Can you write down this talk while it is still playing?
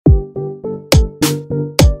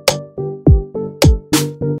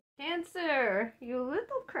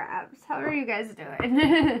How are you guys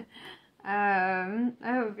doing? I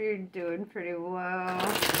hope you're doing pretty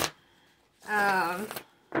well. I'm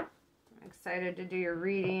excited to do your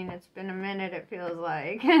reading. It's been a minute, it feels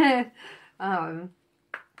like. And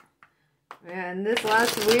this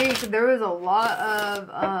last week, there was a lot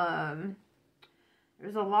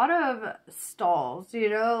of stalls, you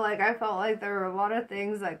know, like I felt like there were a lot of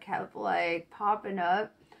things that kept like popping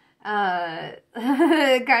up, kind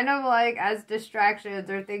of like as distractions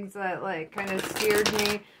or things that like kind of scared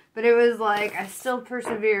me, but it was like, I still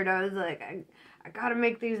persevered. I was like, I gotta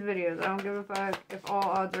make these videos. I don't give a fuck if all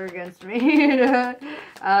odds are against me, you know?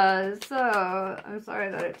 So I'm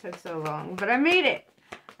sorry that it took so long, but I made it.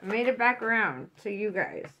 I made it back around to you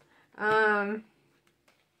guys. I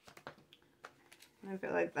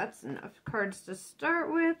feel like that's enough cards to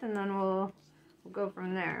start with, and then we'll go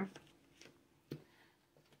from there.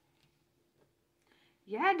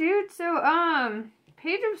 Yeah, dude. So,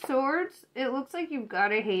 Page of Swords. It looks like you've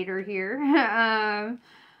got a hater here.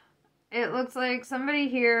 It looks like somebody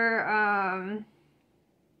here,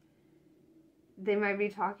 they might be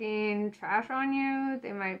talking trash on you.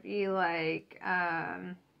 They might be like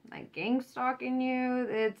gang stalking you.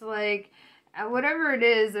 It's like, whatever it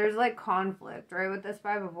is, there's like conflict, right? With this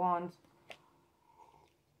Five of Wands.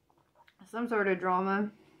 Some sort of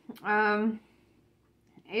drama.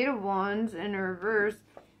 Eight of Wands in reverse.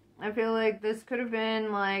 I feel like this could have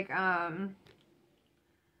been like somebody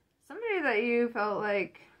that you felt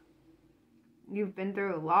like you've been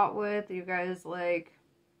through a lot with. You guys like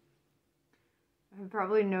have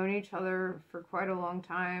probably known each other for quite a long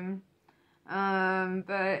time.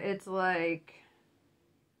 But it's like,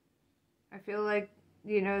 I feel like,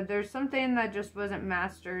 you know, there's something that just wasn't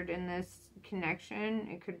mastered in this connection.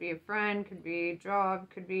 It could be a friend, could be a job,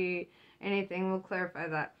 could be anything. We'll clarify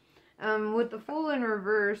that. With the Fool in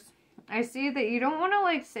reverse, I see that you don't want to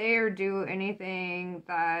like say or do anything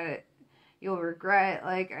that you'll regret.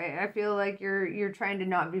 Like, I feel like you're trying to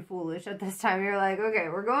not be foolish at this time. You're like, okay,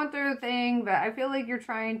 we're going through a thing, but I feel like you're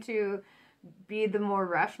trying to be the more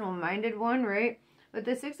rational minded one, right? With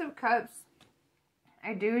the Six of Cups,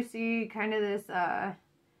 I do see kind of this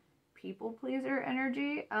people pleaser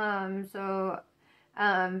energy. So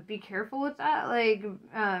be careful with that. Like,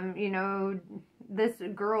 you know, this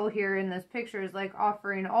girl here in this picture is like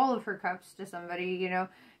offering all of her cups to somebody, you know,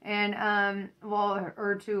 and well,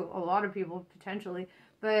 or to a lot of people potentially,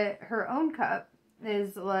 but her own cup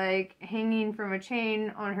is like hanging from a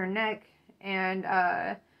chain on her neck, and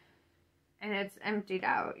it's emptied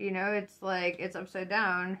out, you know. It's like, it's upside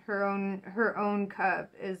down. Her own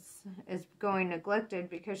cup is going neglected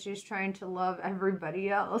because she's trying to love everybody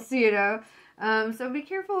else, you know. So be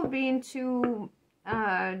careful of being too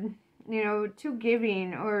you know, too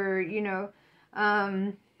giving, or, you know,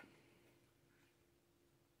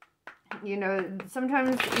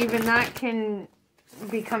 sometimes even that can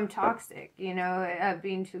become toxic, you know,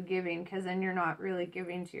 being too giving, because then you're not really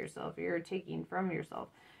giving to yourself, you're taking from yourself.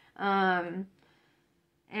 And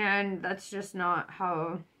that's just not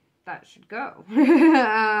how that should go.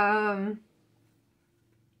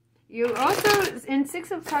 You also, in Six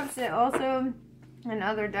of Cups, it also, in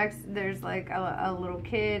other decks, there's like a little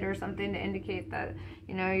kid or something to indicate that,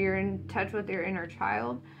 you know, you're in touch with your inner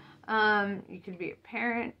child. You could be a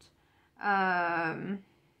parent.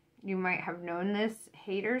 You might have known this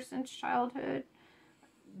hater since childhood.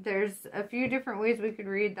 There's a few different ways we could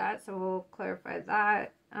read that, so we'll clarify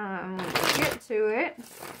that when we get to it.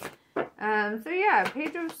 So yeah,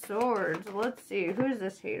 Page of Swords. Let's see, who's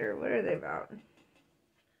this hater? What are they about?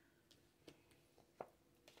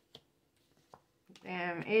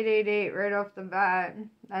 Damn, 888 right off the bat.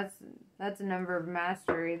 That's a number of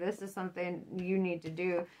mastery. This is something you need to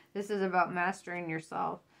do. This is about mastering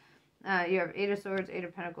yourself. You have Eight of Swords, Eight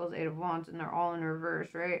of Pentacles, Eight of Wands, and they're all in reverse,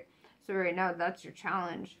 right? So right now, that's your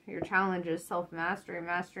challenge. Your challenge is self-mastery,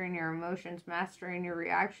 mastering your emotions, mastering your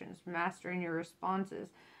reactions, mastering your responses.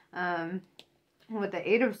 With the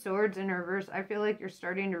Eight of Swords in reverse, I feel like you're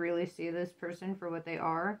starting to really see this person for what they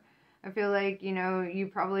are. I feel like, you know, you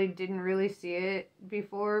probably didn't really see it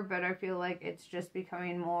before, but I feel like it's just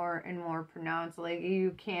becoming more and more pronounced. Like,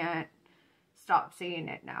 you can't stop seeing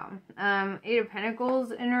it now. Eight of Pentacles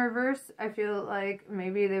in reverse, I feel like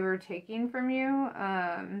maybe they were taking from you.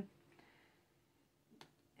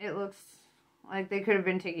 It looks like they could have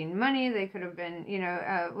been taking money. They could have been, you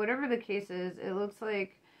know, whatever the case is, it looks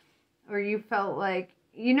like, or you felt like,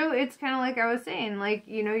 you know, it's kind of like I was saying, like,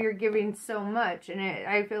 you know, you're giving so much, and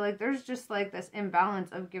I feel like there's just like this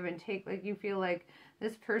imbalance of give and take. Like, you feel like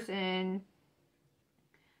this person,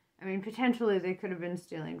 I mean, potentially they could have been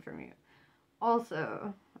stealing from you.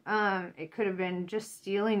 Also, It could have been just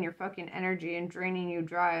stealing your fucking energy and draining you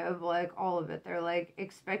dry of, like, all of it. They're, like,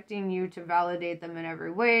 expecting you to validate them in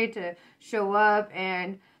every way, to show up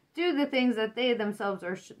and do the things that they themselves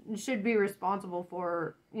should be responsible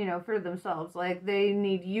for, you know, for themselves. Like, they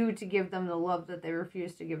need you to give them the love that they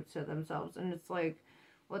refuse to give to themselves. And it's like,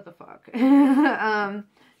 what the fuck? Seven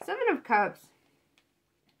of Cups.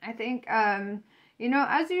 I think, you know,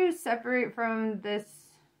 as you separate from this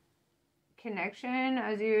connection,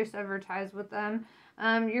 as you sever ties with them,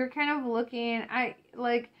 you're kind of looking at,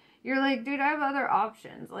 like, you're like, dude, I have other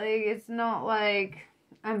options. Like, it's not like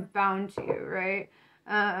I'm bound to you, right?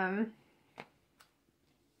 The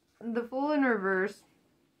Fool in reverse,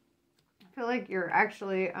 I feel like you're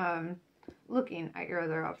actually, looking at your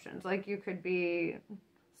other options. Like, you could be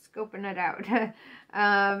scoping it out.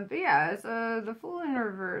 But yeah, so the Fool in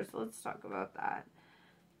reverse, let's talk about that.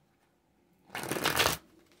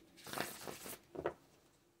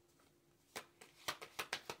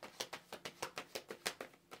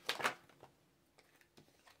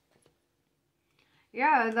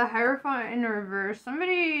 Yeah, the Hierophant in reverse.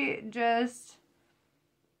 Somebody just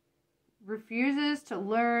refuses to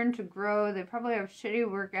learn, to grow. They probably have shitty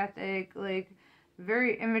work ethic, like,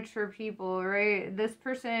 very immature people, right? This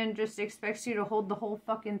person just expects you to hold the whole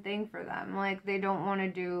fucking thing for them. Like, they don't want to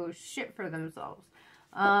do shit for themselves.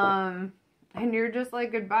 And you're just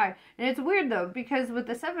like, goodbye. And it's weird, though, because with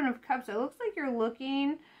the Seven of Cups, it looks like you're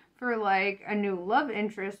looking for, like, a new love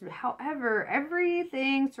interest. However,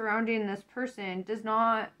 everything surrounding this person does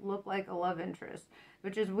not look like a love interest,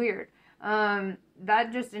 which is weird.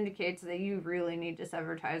 That just indicates that you really need to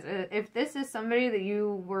sever ties. If this is somebody that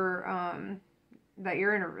you were, that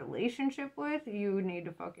you're in a relationship with, you need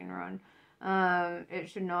to fucking run. It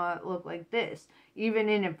should not look like this. Even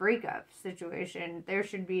in a breakup situation, there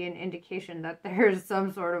should be an indication that there's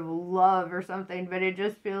some sort of love or something, but it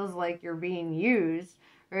just feels like you're being used.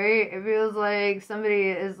 Right? It feels like somebody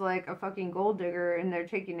is like a fucking gold digger and they're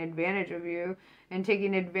taking advantage of you and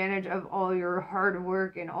taking advantage of all your hard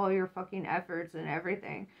work and all your fucking efforts and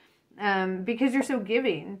everything. Because you're so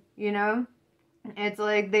giving, you know? It's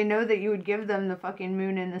like they know that you would give them the fucking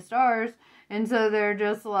moon and the stars, and so they're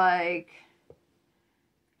just like,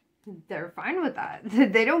 they're fine with that.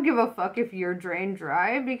 They don't give a fuck if you're drained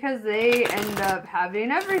dry because they end up having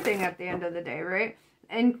everything at the end of the day, right?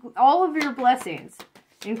 And all of your blessings.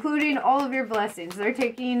 Including all of your blessings. They're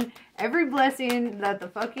taking every blessing that the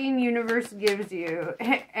fucking universe gives you.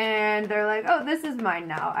 And they're like, oh, this is mine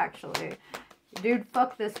now, actually. Dude,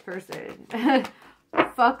 fuck this person.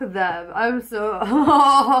 Fuck them. I'm so...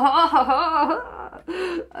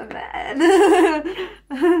 I'm mad.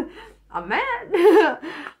 I'm mad.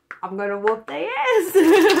 I'm gonna whoop their ass.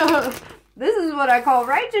 This is what I call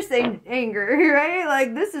righteous anger, right?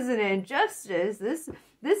 Like, this is an injustice. This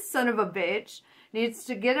son of a bitch needs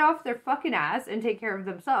to get off their fucking ass and take care of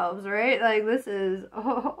themselves, right? Like, this is,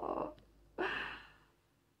 oh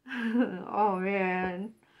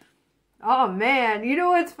man. Oh, man. You know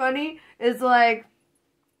what's funny? Is, like,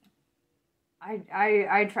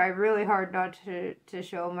 I try really hard not to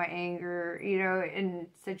show my anger, you know, in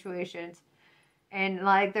situations. And,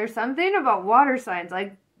 like, there's something about water signs,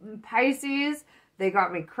 like Pisces. They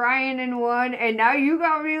got me crying in one, and now you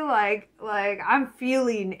got me like I'm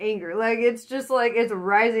feeling anger. Like, it's just like, it's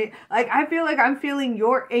rising. Like, I feel like I'm feeling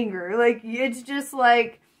your anger. Like, it's just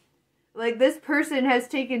like this person has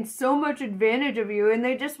taken so much advantage of you, and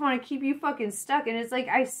they just want to keep you fucking stuck. And it's like,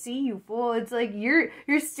 I see you, fool. It's like, you're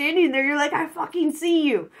standing there, you're like, I fucking see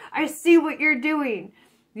you. I see what you're doing.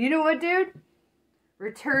 You know what, dude?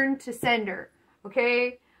 Return to sender,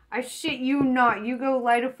 okay? I shit you not. You go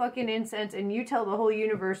light a fucking incense and you tell the whole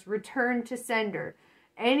universe, return to sender.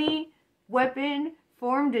 Any weapon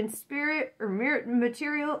formed in spirit or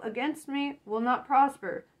material against me will not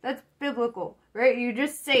prosper. That's biblical, right? You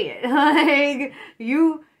just say it. Like,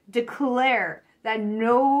 you declare that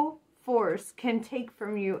no force can take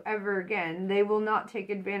from you ever again. They will not take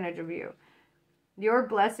advantage of you. Your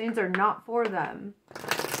blessings are not for them.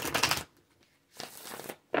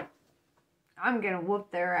 I'm gonna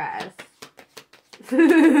whoop their ass.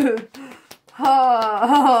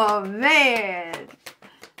 Oh, man.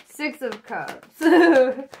 Six of Cups.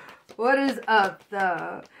 What is up,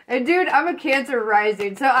 though? And, dude, I'm a Cancer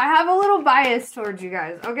rising, so I have a little bias towards you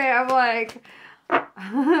guys, okay? I'm like,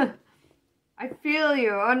 I feel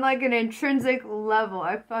you on, like, an intrinsic level.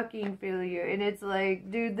 I fucking feel you. And it's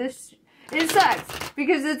like, dude, it sucks.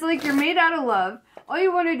 Because it's like you're made out of love. All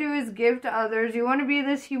you want to do is give to others. You want to be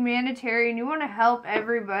this humanitarian. You want to help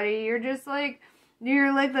everybody. You're just like,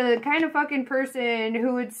 you're like the kind of fucking person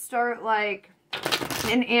who would start, like,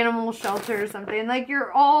 an animal shelter or something. Like,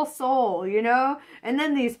 you're all soul, you know? And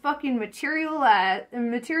then these fucking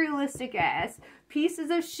materialistic ass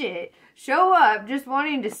pieces of shit show up just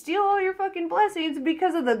wanting to steal all your fucking blessings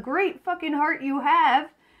because of the great fucking heart you have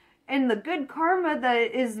and the good karma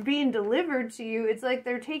that is being delivered to you. It's like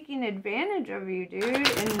they're taking advantage of you, dude.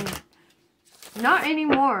 And not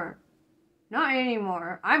anymore. Not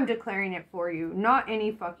anymore. I'm declaring it for you. Not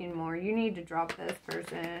any fucking more. You need to drop this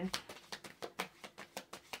person.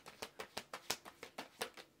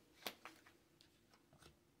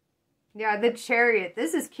 Yeah, the Chariot.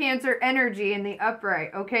 This is Cancer energy in the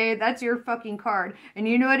upright, okay? That's your fucking card. And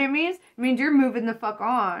you know what it means? It means you're moving the fuck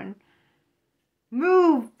on.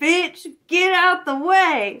 Move, bitch! Get out the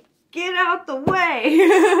way! Get out the way!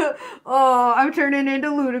 Oh, I'm turning into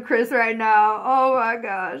Ludacris right now. Oh my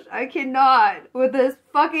gosh. I cannot with this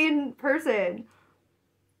fucking person.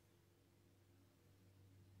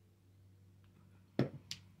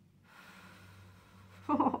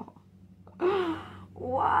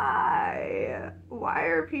 Why? Why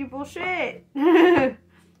are people shit?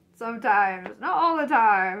 Sometimes. Not all the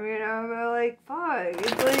time, you know, but like, fuck.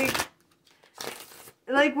 It's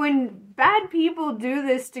like when bad people do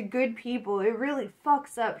this to good people, it really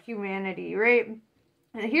fucks up humanity, right?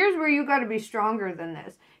 And here's where you got to be stronger than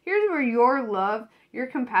this. Here's where your love, your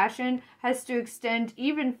compassion has to extend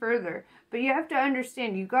even further. But you have to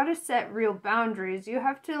understand, you got to set real boundaries. You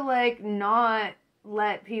have to, like, not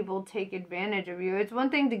let people take advantage of you. It's one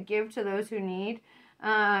thing to give to those who need.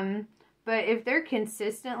 But if they're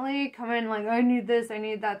consistently coming like, I need this, I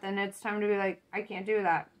need that, then it's time to be like, I can't do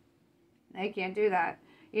that. I can't do that.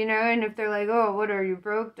 You know, and if they're like, oh, what are you,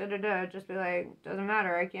 broke? Da-da-da. Just be like, doesn't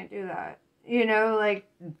matter. I can't do that. You know, like,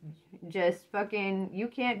 just fucking, you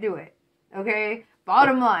can't do it. Okay?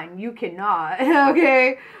 Bottom line, you cannot.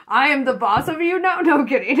 Okay? I am the boss of you? No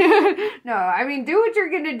kidding. No, I mean, do what you're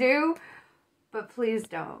gonna do, but please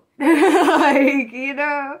don't. Like, you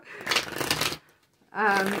know?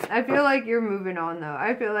 I feel like you're moving on, though.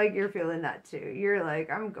 I feel like you're feeling that, too. You're like,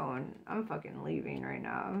 I'm fucking leaving right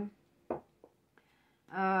now.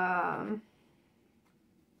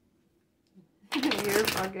 You're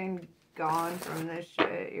fucking gone from this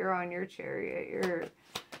shit. You're on your Chariot.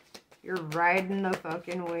 You're riding the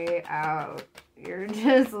fucking way out. You're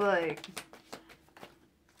just like...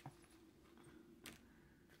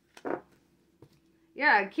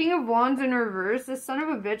 Yeah, King of Wands in reverse. This son of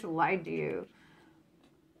a bitch lied to you.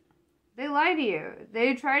 They lie to you.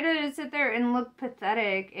 They try to sit there and look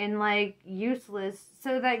pathetic and, like, useless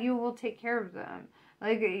so that you will take care of them.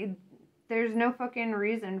 Like, there's no fucking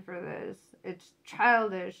reason for this. It's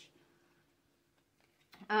childish.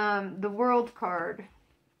 The World card.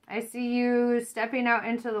 I see you stepping out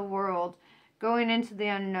into the world, going into the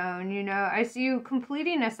unknown, you know. I see you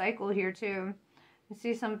completing a cycle here, too. I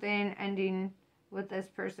see something ending with this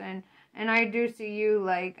person. And I do see you,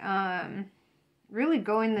 like, really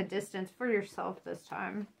going the distance for yourself this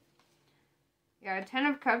time. Yeah, 10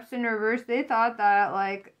 of Cups in reverse. They thought that,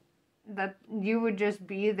 like, that you would just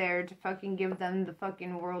be there to fucking give them the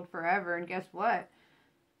fucking world forever. And guess what?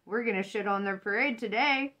 We're gonna shit on their parade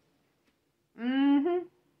today.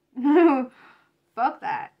 Mm-hmm. Fuck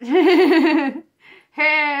that.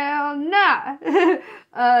 Hell nah.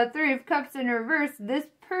 3 of Cups in reverse. This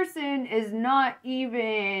person is not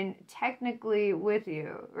even technically with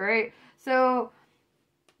you, right? So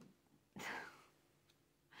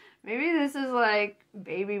maybe this is like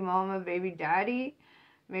baby mama, baby daddy.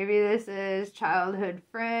 Maybe this is childhood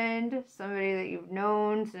friend, somebody that you've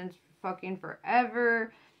known since fucking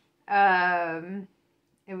forever.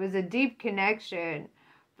 It was a deep connection,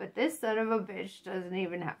 but this son of a bitch doesn't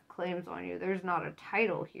even have claims on you. There's not a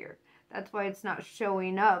title here. That's why it's not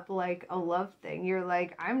showing up like a love thing. You're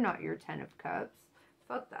like, I'm not your 10 of Cups.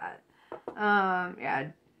 Fuck that.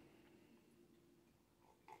 Yeah.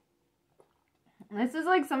 This is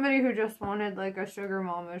like somebody who just wanted like a sugar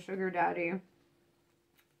mama, sugar daddy.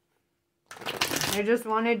 They just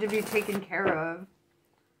wanted to be taken care of.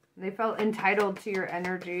 They felt entitled to your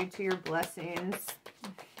energy, to your blessings.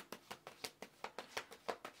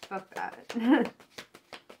 Fuck that.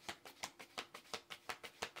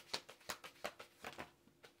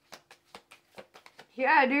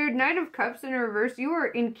 Yeah, dude, Knight of Cups in reverse. You are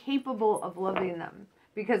incapable of loving them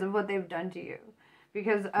because of what they've done to you.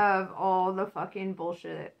 Because of all the fucking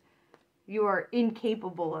bullshit. You are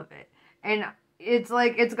incapable of it. And it's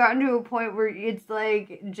like, it's gotten to a point where it's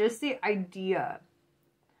like, just the idea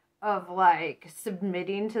of like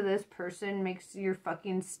submitting to this person makes your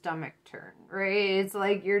fucking stomach turn, right? It's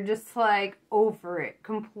like you're just like over it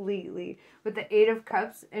completely. With the Eight of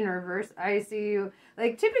Cups in reverse, I see you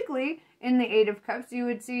like typically in the Eight of Cups you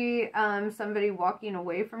would see somebody walking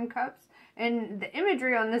away from cups, and the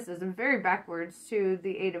imagery on this is very backwards to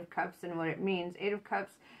the Eight of Cups and what it means. Eight of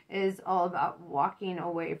Cups is all about walking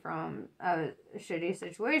away from a shitty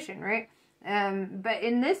situation, right? But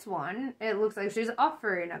in this one, it looks like she's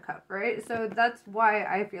offering a cup, right? So that's why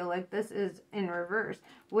I feel like this is in reverse.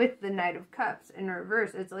 With the Knight of Cups in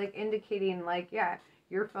reverse, it's like indicating like, yeah,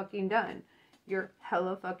 you're fucking done. You're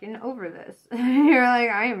hella fucking over this. You're like,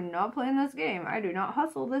 I am not playing this game. I do not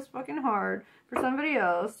hustle this fucking hard for somebody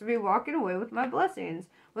else to be walking away with my blessings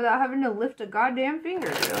without having to lift a goddamn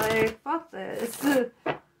finger. Like, fuck this.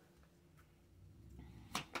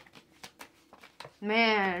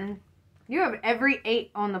 Man. You have every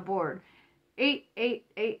 8 on the board. 8, 8,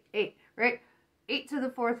 8, 8, right? 8 to the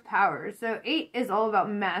 4th power. So 8 is all about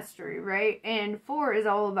mastery, right? And 4 is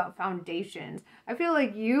all about foundations. I feel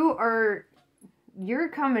like you're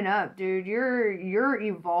coming up, dude. You're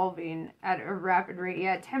evolving at a rapid rate.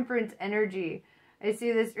 Yeah, Temperance energy. I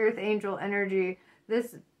see this Earth Angel energy.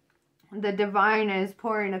 The divine is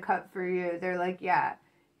pouring a cup for you. They're like, yeah,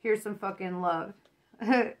 here's some fucking love.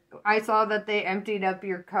 I saw that they emptied up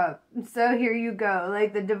your cup. So here you go.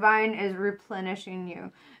 Like the divine is replenishing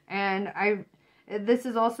you. And this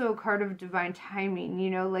is also a card of divine timing, you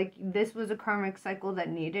know, like this was a karmic cycle that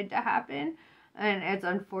needed to happen. And it's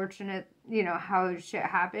unfortunate, you know, how shit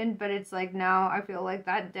happened, but it's like now I feel like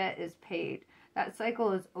that debt is paid. That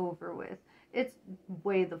cycle is over with. It's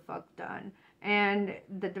way the fuck done. And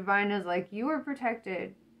the divine is like, you are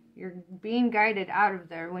protected. You're being guided out of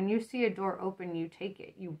there. When you see a door open, you take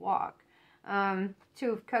it. You walk.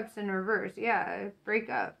 2 of Cups in reverse. Yeah, break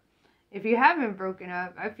up. If you haven't broken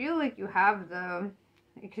up, I feel like you have though.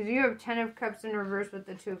 Because you have 10 of Cups in reverse with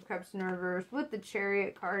the 2 of Cups in reverse. With the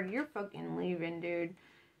Chariot card, you're fucking leaving, dude.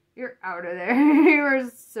 You're out of there. You are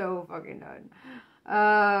so fucking done.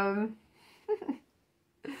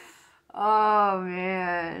 Oh,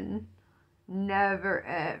 man. Never,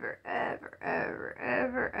 ever, ever, ever,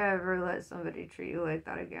 ever, ever let somebody treat you like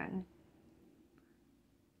that again.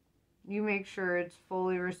 You make sure it's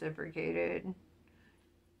fully reciprocated.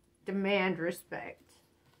 Demand respect.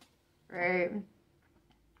 Right?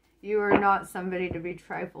 You are not somebody to be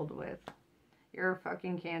trifled with. You're a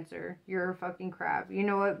fucking Cancer. You're a fucking crab. You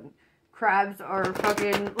know what? Crabs are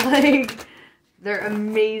fucking, like, they're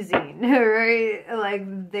amazing, right?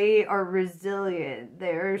 Like, they are resilient.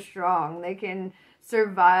 They're strong. They can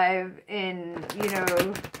survive in, you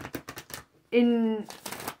know,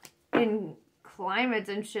 in climates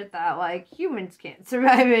and shit that, like, humans can't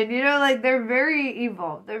survive in. You know, like, they're very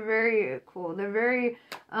evolved. They're very cool. They're very,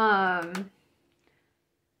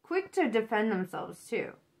 quick to defend themselves,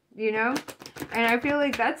 too. You know? And I feel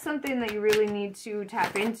like that's something that you really need to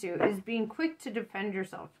tap into, is being quick to defend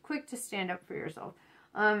yourself, quick to stand up for yourself.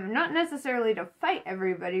 Not necessarily to fight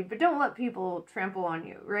everybody, but don't let people trample on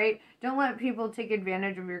you, right? Don't let people take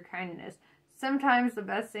advantage of your kindness. Sometimes the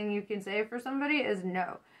best thing you can say for somebody is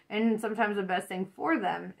no. And sometimes the best thing for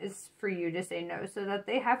them is for you to say no, so that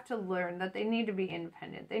they have to learn that they need to be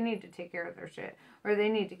independent. They need to take care of their shit, or they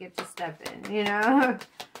need to get to step in, you know?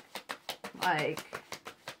 Like,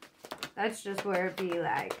 that's just where it be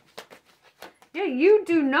like. Yeah, you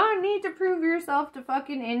do not need to prove yourself to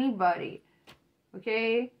fucking anybody.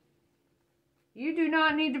 Okay? You do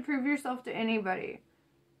not need to prove yourself to anybody.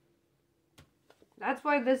 That's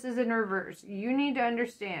why this is in reverse. You need to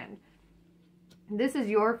understand. This is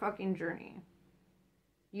your fucking journey.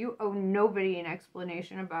 You owe nobody an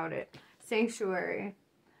explanation about it. Sanctuary.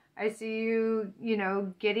 I see you, you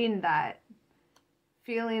know, getting that.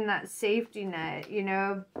 Feeling that safety net, you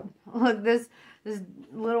know. Look, this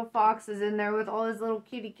little fox is in there with all his little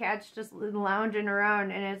kitty cats just lounging around,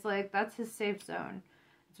 and it's like, that's his safe zone.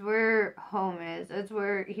 It's where home is. It's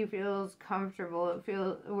where he feels comfortable.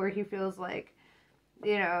 Where he feels like,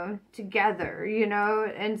 you know, together, you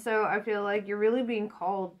know. And so I feel like you're really being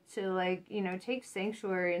called to, like, you know, take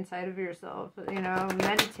sanctuary inside of yourself, you know,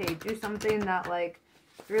 meditate, do something that, like,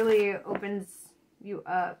 really opens you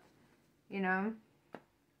up, you know.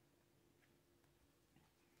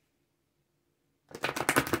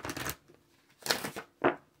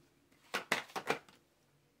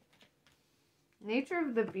 Nature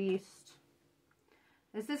of the beast.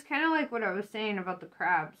 This is kind of like what I was saying about the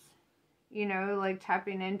crabs. You know, like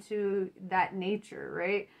tapping into that nature,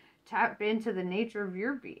 right? Tap into the nature of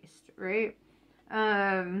your beast, right?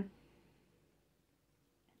 Don't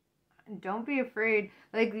be afraid.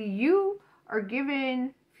 Like, you are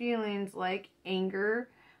given feelings like anger,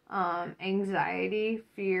 anxiety,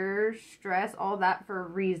 fear, stress, all that for a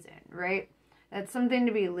reason, right? That's something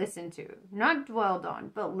to be listened to, not dwelled on,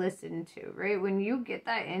 but listened to, right? When you get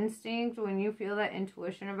that instinct, when you feel that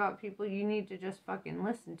intuition about people, you need to just fucking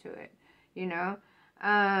listen to it, you know?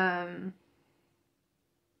 And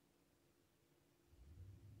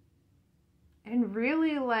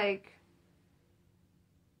really, like,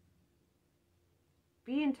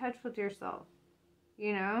 be in touch with yourself,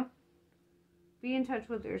 you know? Be in touch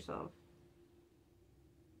with yourself.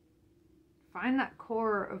 Find that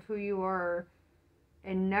core of who you are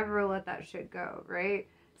and never let that shit go, right?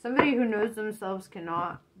 Somebody who knows themselves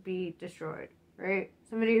cannot be destroyed, right?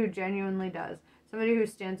 Somebody who genuinely does. Somebody who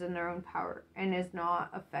stands in their own power and is not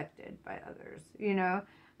affected by others, you know?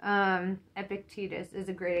 Epictetus is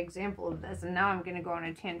a great example of this. And now I'm going to go on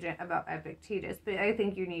a tangent about Epictetus, but I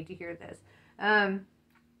think you need to hear this.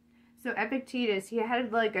 So Epictetus, he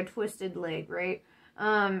had like a twisted leg, right?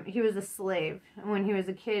 He was a slave. When he was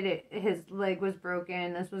a kid, his leg was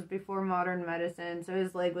broken. This was before modern medicine. So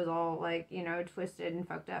his leg was all like, you know, twisted and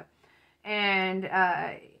fucked up. And,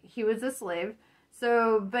 he was a slave.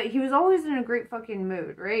 So, but he was always in a great fucking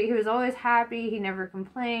mood, right? He was always happy. He never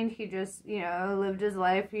complained. He just, you know, lived his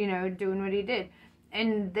life, you know, doing what he did.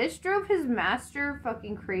 And this drove his master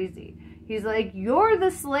fucking crazy. He's like, you're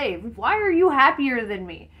the slave. Why are you happier than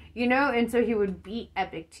me? You know, and so he would beat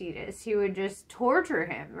Epictetus. He would just torture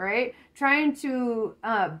him, right? Trying to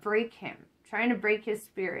break him, trying to break his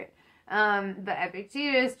spirit. But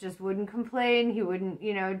Epictetus just wouldn't complain. He wouldn't,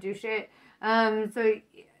 you know, do shit.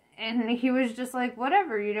 And he was just like,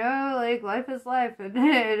 whatever, you know, like, life is life. And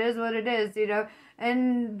it is what it is, you know.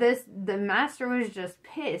 And the master was just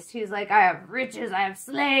pissed. He's like, I have riches, I have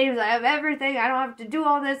slaves, I have everything. I don't have to do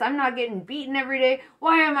all this. I'm not getting beaten every day.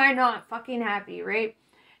 Why am I not fucking happy, right?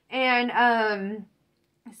 And,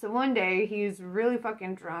 so one day he's really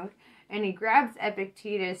fucking drunk and he grabs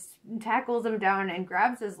Epictetus, tackles him down and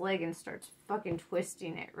grabs his leg and starts fucking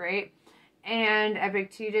twisting it, right? And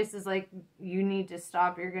Epictetus is like, you need to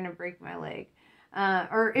stop, you're gonna break my leg.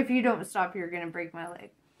 Or if you don't stop, you're gonna break my leg.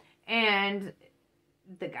 And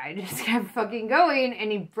the guy just kept fucking going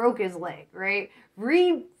and he broke his leg, right?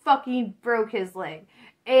 Fucking broke his leg.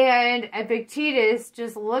 And Epictetus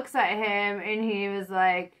just looks at him and he was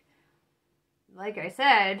like I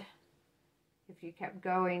said, if you kept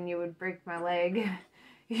going, you would break my leg.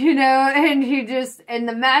 You know, and and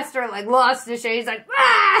the master, like, lost his shit. He's like,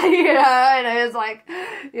 ah! You know, and it was like,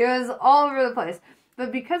 it was all over the place.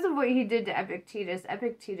 But because of what he did to Epictetus,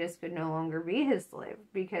 Epictetus could no longer be his slave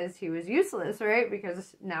because he was useless, right?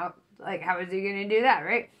 Because now, like, how is he going to do that,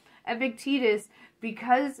 right? Epictetus,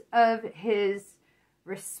 because of his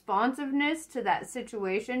responsiveness to that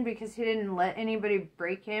situation, because he didn't let anybody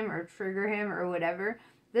break him or trigger him or whatever,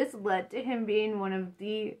 this led to him being one of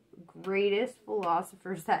the greatest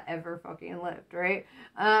philosophers that ever fucking lived, right?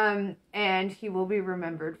 And he will be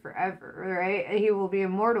remembered forever, right? He will be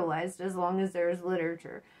immortalized as long as there is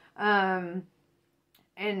literature. And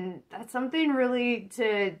that's something really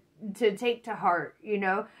to take to heart, you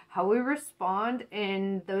know? How we respond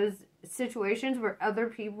in those situations where other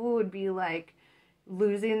people would be like,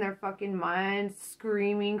 losing their fucking minds,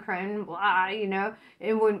 screaming, crying, blah, you know?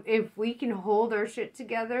 And if we can hold our shit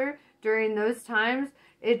together during those times,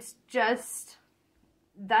 it's just,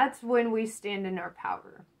 that's when we stand in our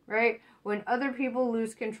power, right? When other people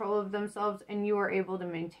lose control of themselves and you are able to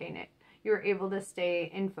maintain it. You're able to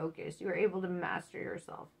stay in focus. You're able to master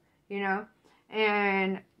yourself, you know?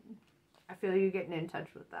 And I feel you getting in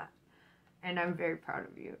touch with that. And I'm very proud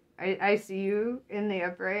of you. I see you in the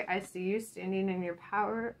upright. I see you standing in your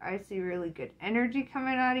power. I see really good energy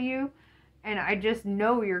coming out of you. And I just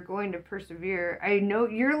know you're going to persevere. I know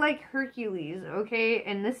you're like Hercules, okay?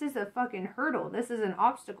 And this is a fucking hurdle. This is an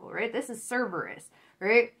obstacle, right? This is Cerberus,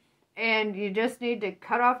 right? And you just need to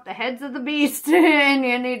cut off the heads of the beast and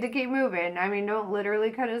you need to keep moving. I mean, don't literally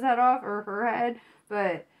cut his head off or her head,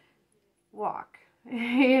 but walk,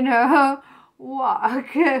 you know?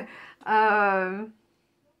 Walk.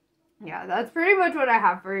 Yeah, that's pretty much what I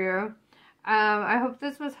have for you. I hope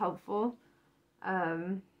this was helpful.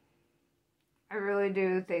 I really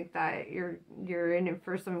do think that you're in it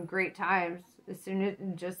for some great times. As soon as,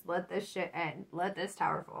 just let this shit end. Let this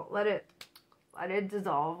tower fall. Let it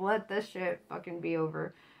dissolve. Let this shit fucking be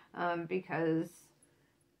over. Because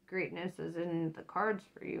greatness is in the cards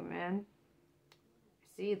for you, man. I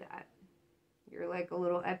see that. You're like a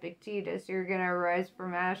little Epictetus. You're gonna rise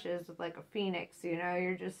from ashes like a phoenix, you know?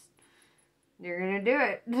 You're gonna do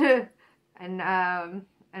it. And I'm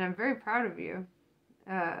very proud of you.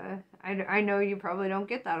 I know you probably don't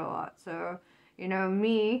get that a lot, so, You know,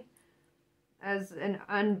 me, as an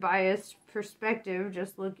unbiased perspective,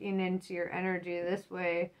 just looking into your energy this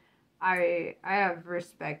way, I have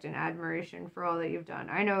respect and admiration for all that you've done.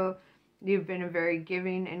 I know you've been a very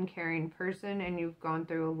giving and caring person, and you've gone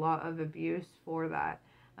through a lot of abuse for that,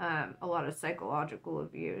 a lot of psychological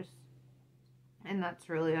abuse. And that's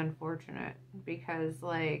really unfortunate because,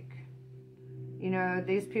 like, you know,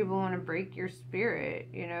 these people want to break your spirit.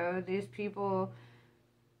 You know, these people,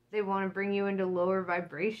 they want to bring you into lower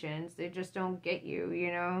vibrations. They just don't get you,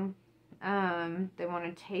 you know. They want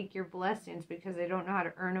to take your blessings because they don't know how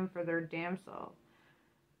to earn them for their damn self.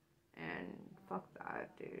 And fuck that,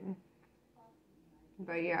 dude.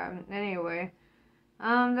 But yeah, anyway,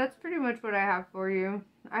 that's pretty much what I have for you.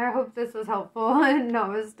 I hope this was helpful, and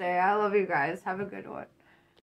namaste. I love you guys. Have a good one.